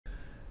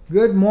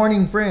Good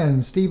morning,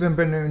 friends. Stephen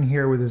Ben-Nun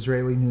here with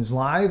Israeli News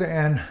Live,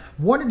 and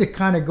wanted to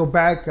kind of go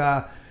back.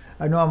 I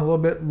know I'm a little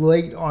bit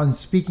late on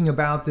speaking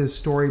about this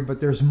story,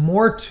 but there's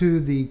more to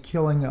the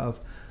killing of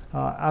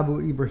Abu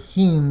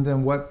Ibrahim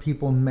than what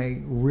people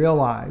may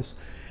realize.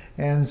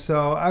 And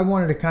so I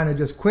wanted to kind of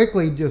just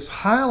quickly just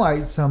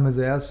highlight some of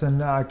this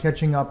and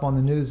catching up on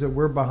the news that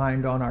we're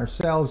behind on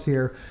ourselves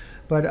here.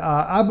 But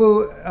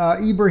Abu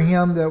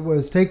Ibrahim that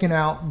was taken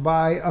out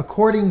by,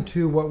 according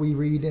to what we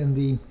read in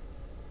the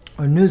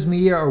news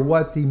media, or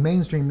what the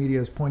mainstream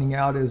media is pointing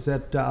out, is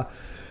that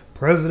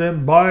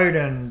President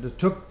Biden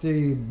took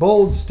the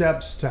bold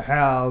steps to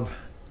have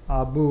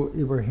Abu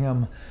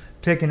Ibrahim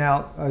taken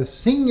out, a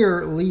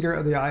senior leader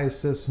of the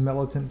ISIS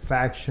militant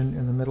faction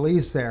in the Middle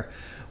East there.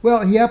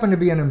 Well, he happened to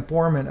be an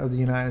informant of the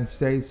United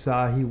States.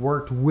 He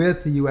worked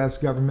with the U.S.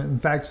 government. In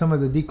fact, some of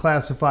the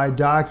declassified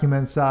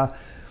documents,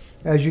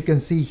 as you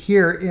can see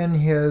here in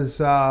his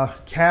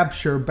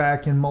capture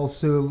back in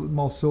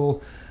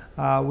Mosul,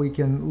 we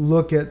can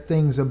look at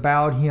things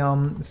about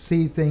him,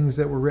 see things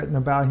that were written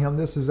about him.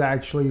 This is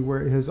actually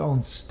where his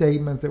own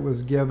statement that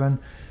was given.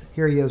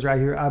 Here he is right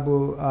here,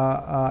 Abu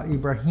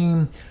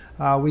Ibrahim.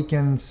 We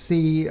can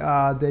see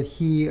that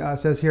he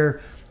says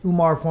here,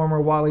 Umar, former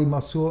Wali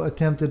Mosul,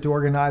 attempted to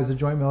organize the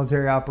joint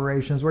military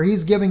operations, where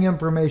he's giving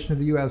information to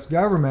the U.S.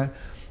 government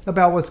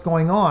about what's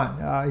going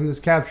on. He was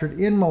captured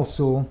in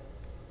Mosul.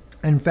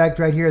 In fact,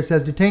 right here it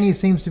says, detainee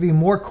seems to be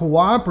more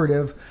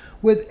cooperative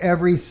with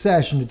every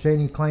session.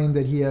 Detainee claimed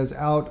that he is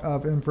out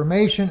of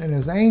information and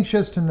is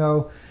anxious to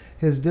know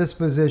his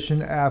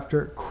disposition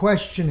after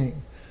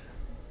questioning.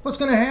 What's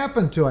going to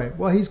happen to him?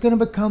 Well, he's going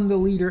to become the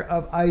leader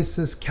of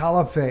ISIS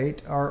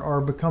Caliphate, or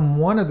become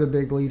one of the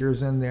big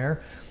leaders in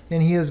there,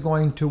 and he is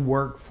going to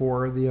work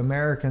for the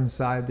American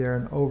side there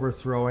in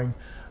overthrowing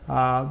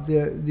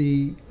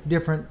the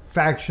different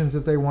factions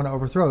that they want to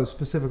overthrow,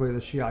 specifically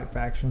the Shiite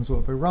factions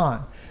of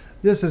Iran.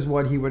 This is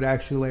what he would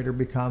actually later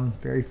become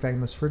very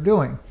famous for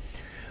doing.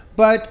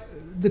 But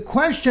the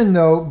question,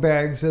 though,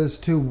 begs as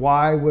to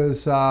why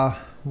was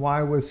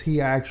he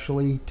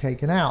actually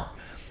taken out?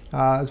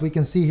 As we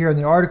can see here in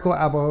the article,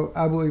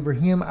 Abu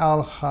Ibrahim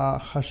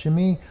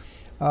al-Hashimi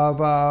of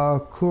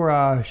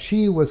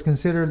Qurashi was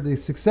considered the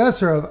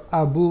successor of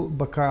Abu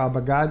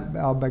Bakr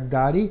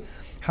al-Baghdadi.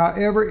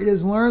 However, it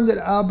is learned that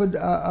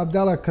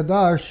Abdullah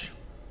Qadash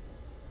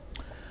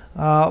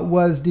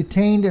was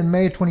detained in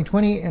May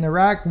 2020 in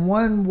Iraq.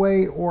 One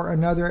way or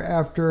another,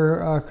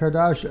 after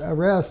Qadash's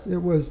arrest, it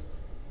was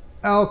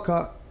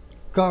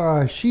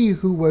al-Qurashi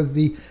who was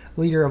the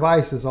leader of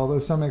ISIS, although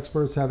some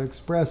experts have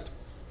expressed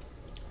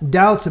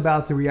doubts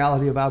about the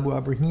reality of Abu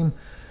Ibrahim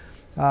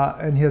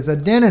and his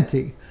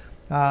identity.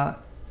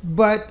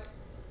 But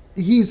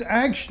he's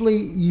actually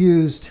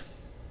used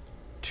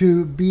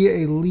to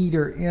be a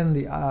leader in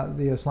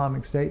the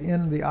Islamic State,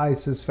 in the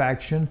ISIS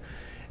faction,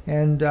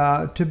 and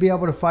to be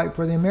able to fight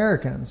for the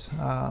Americans.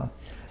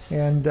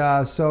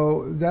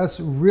 So that's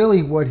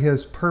really what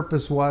his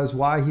purpose was,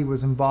 why he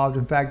was involved.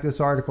 In fact, this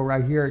article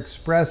right here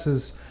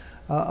expresses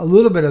a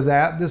little bit of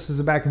that. This is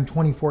back in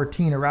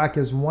 2014. Iraq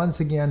is once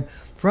again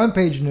front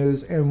page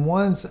news, and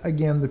once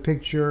again the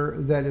picture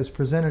that is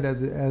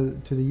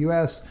presented to the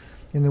U.S.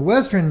 in the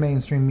Western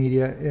mainstream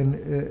media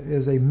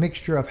is a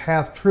mixture of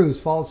half-truths,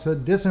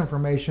 falsehood,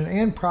 disinformation,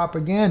 and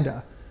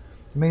propaganda.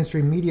 The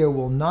mainstream media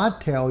will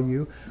not tell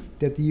you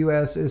that the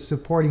U.S. is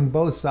supporting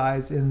both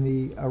sides in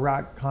the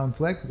Iraq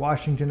conflict.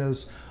 Washington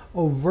is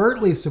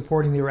overtly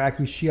supporting the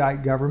Iraqi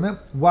Shiite government,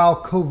 while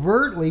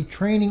covertly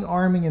training,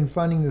 arming, and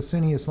funding the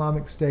Sunni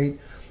Islamic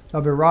State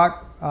of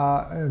Iraq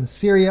and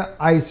Syria,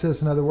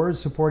 ISIS, in other words,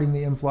 supporting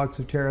the influx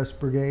of terrorist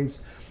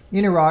brigades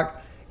in Iraq,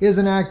 is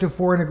an act of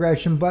foreign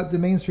aggression. But the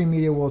mainstream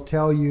media will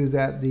tell you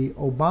that the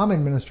Obama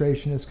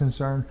administration is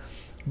concerned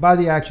by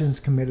the actions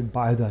committed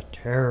by the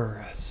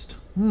terrorist.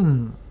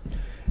 Did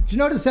you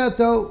notice that,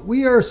 though?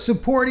 We are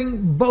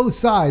supporting both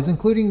sides,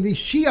 including the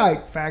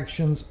Shiite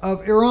factions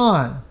of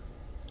Iran,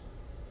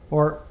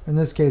 or in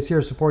this case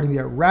here, supporting the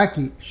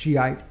Iraqi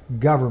Shiite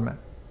government.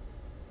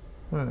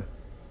 Does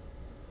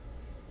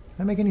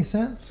that make any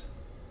sense?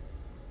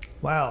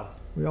 Wow,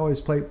 we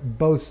always play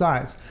both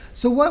sides.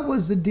 So what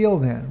was the deal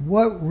then?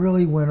 What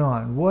really went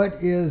on? What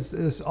is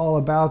this all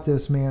about,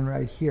 this man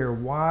right here?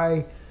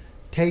 Why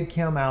take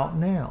him out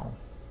now?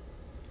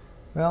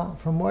 Well,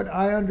 from what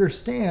I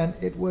understand,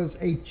 it was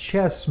a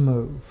chess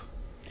move.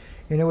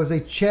 And it was a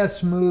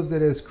chess move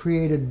that has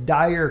created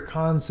dire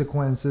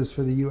consequences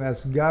for the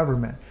U.S.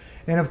 government.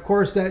 And of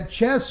course, that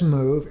chess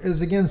move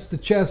is against the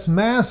chess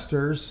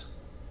masters,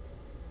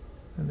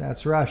 and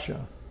that's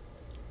Russia.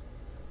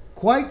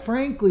 Quite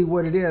frankly,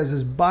 what it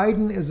is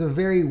Biden is a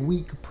very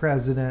weak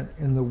president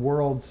in the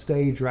world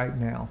stage right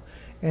now.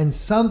 And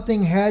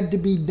something had to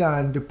be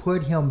done to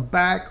put him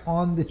back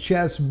on the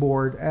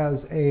chessboard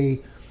as a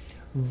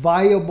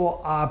viable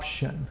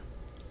option.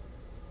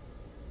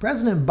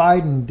 President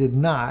Biden did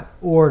not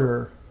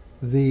order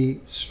the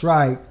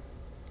strike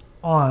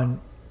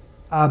on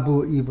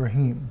Abu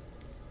Ibrahim.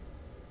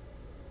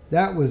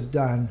 That was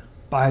done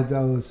by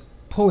those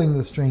pulling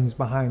the strings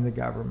behind the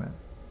government.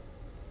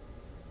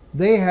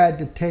 they had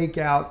to take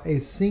out a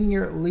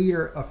senior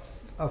leader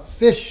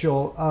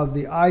official of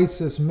the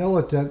ISIS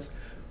militants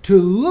to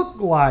look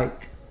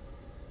like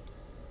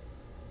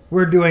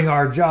we're doing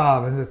our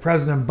job and that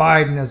President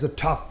Biden is a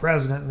tough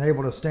president and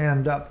able to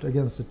stand up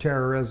against the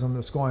terrorism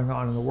that's going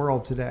on in the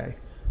world today.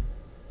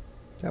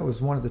 That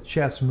was one of the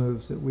chess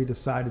moves that we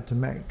decided to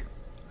make.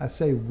 I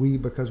say we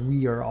because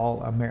we are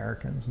all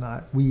Americans,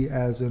 not we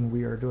as in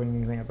we are doing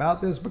anything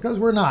about this, because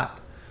we're not.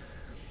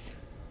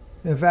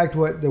 In fact,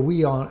 what the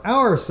we on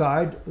our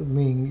side,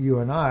 meaning you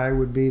and I,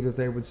 would be that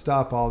they would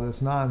stop all this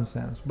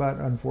nonsense. But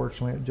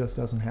unfortunately, it just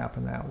doesn't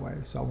happen that way.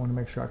 So I want to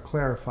make sure I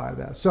clarify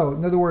that. So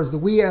in other words, the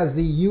we as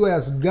the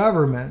U.S.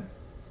 government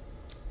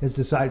has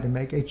decided to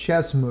make a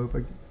chess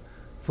move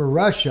for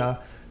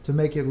Russia to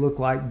make it look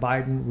like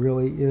Biden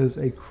really is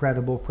a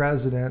credible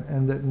president,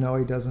 and that no,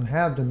 he doesn't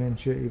have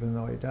dementia, even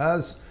though he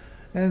does,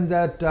 and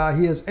that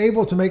he is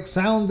able to make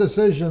sound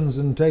decisions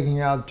in taking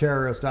out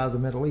terrorists out of the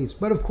Middle East.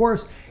 But of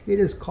course, it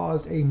has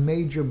caused a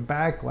major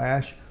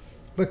backlash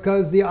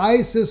because the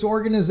ISIS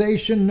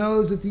organization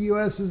knows that the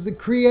U.S. is the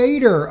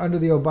creator under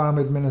the Obama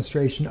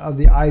administration of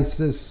the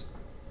ISIS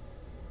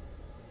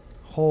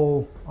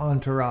whole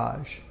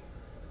entourage.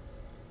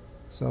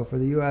 So for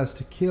the U.S.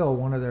 to kill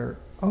one of their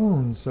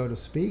own, so to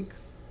speak,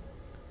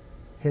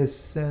 has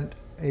sent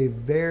a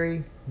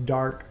very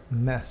dark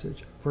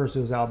message. First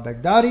it was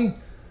al-Baghdadi,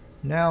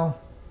 now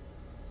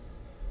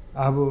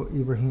Abu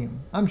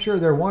Ibrahim. I'm sure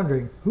they're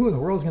wondering, who in the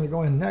world is going to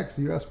go in next?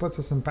 The U.S. puts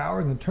us in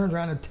power and then turns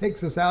around and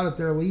takes us out at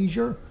their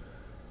leisure?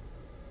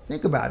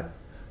 Think about it.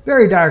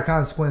 Very dire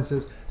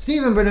consequences.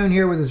 Stephen Ben-Nun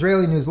here with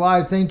Israeli News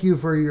Live. Thank you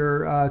for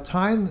your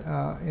time,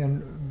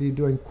 and be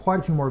doing quite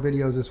a few more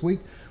videos this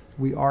week.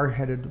 We are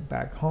headed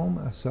back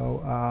home,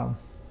 so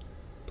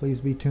please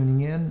be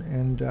tuning in,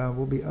 and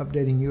we'll be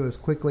updating you as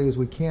quickly as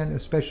we can,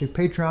 especially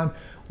Patreon.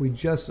 We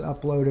just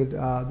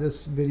uploaded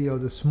this video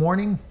this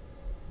morning,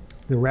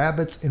 The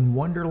Rabbits in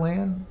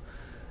Wonderland,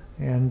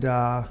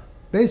 and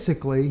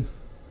basically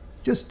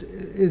just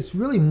it's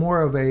really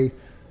more of a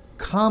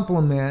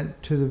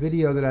compliment to the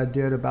video that I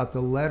did about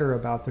the letter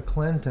about the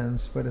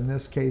Clintons, but in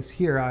this case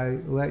here I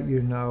let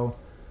you know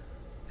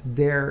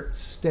their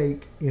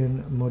stake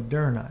in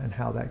Moderna and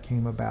how that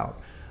came about.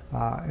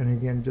 And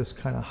again, just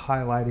kind of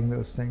highlighting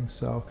those things.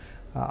 So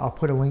I'll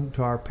put a link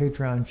to our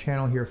Patreon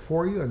channel here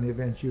for you in the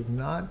event you've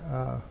not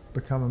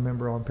become a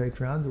member on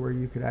Patreon, where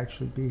you could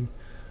actually be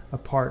a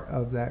part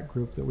of that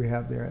group that we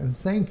have there. And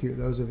thank you,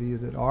 those of you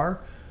that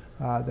are.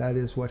 That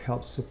is what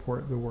helps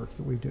support the work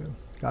that we do.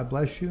 God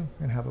bless you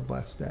and have a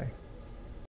blessed day.